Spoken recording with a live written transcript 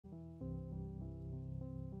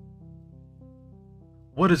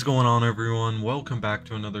What is going on, everyone? Welcome back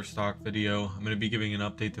to another stock video. I'm going to be giving an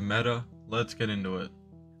update to Meta. Let's get into it.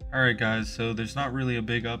 Alright guys, so there's not really a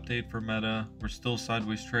big update for Meta. We're still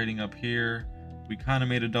sideways trading up here. We kind of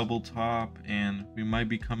made a double top and we might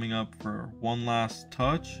be coming up for one last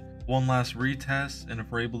touch, one last retest, and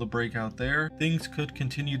if we're able to break out there, things could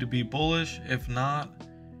continue to be bullish. If not,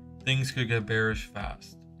 things could get bearish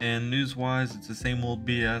fast. And news-wise, it's the same old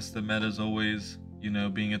BS that Meta's always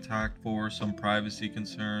being attacked for, some privacy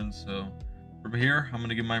concerns. So from here, I'm going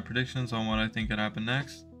to give my predictions on what I think could happen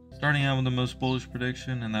next. Starting out with the most bullish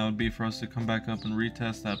prediction, and that would be for us to come back up and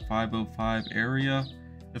retest that 505 area.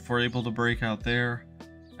 If we're able to break out there,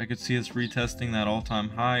 I could see us retesting that all-time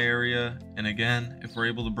high area. And again, if we're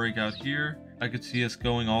able to break out here, I could see us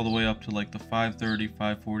going all the way up to like the 530,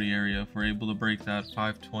 540 area if we're able to break that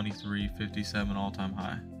 523.57 all-time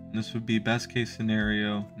high. This would be best case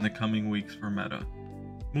scenario in the coming weeks for Meta.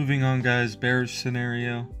 Moving on guys, bearish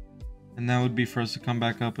scenario, and that would be for us to come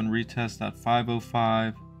back up and retest that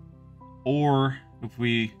 505, or if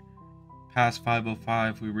we pass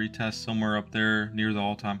 505, we retest somewhere up there near the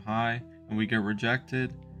all-time high and we get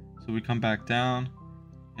rejected, so we come back down,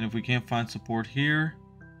 and if we can't find support here,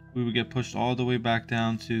 we would get pushed all the way back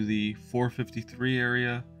down to the 453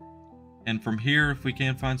 area. And from here, if we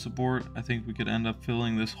can't find support, I think we could end up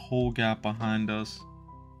filling this whole gap behind us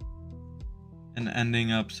and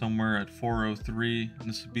ending up somewhere at 403. And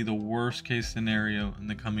this would be the worst case scenario in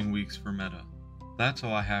the coming weeks for Meta. That's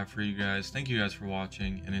all I have for you guys. Thank you guys for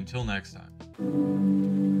watching, and until next time.